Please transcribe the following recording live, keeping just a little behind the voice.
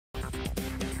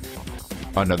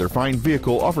Another fine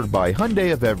vehicle offered by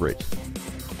Hyundai of Everett.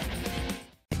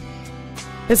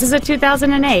 This is a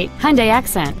 2008 Hyundai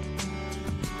Accent.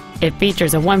 It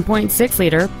features a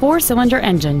 1.6-liter four-cylinder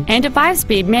engine and a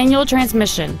 5-speed manual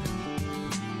transmission.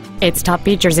 Its top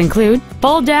features include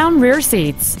fold-down rear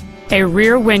seats, a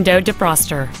rear window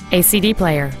defroster, a CD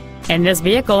player, and this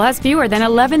vehicle has fewer than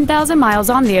 11,000 miles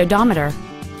on the odometer.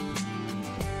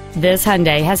 This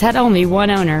Hyundai has had only one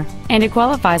owner, and it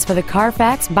qualifies for the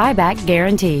Carfax buyback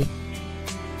guarantee.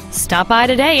 Stop by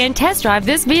today and test drive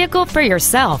this vehicle for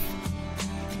yourself.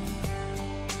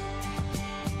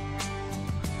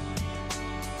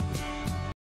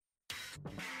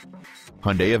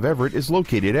 Hyundai of Everett is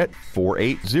located at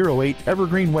 4808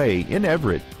 Evergreen Way in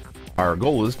Everett. Our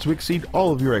goal is to exceed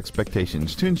all of your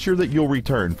expectations to ensure that you'll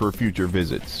return for future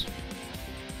visits.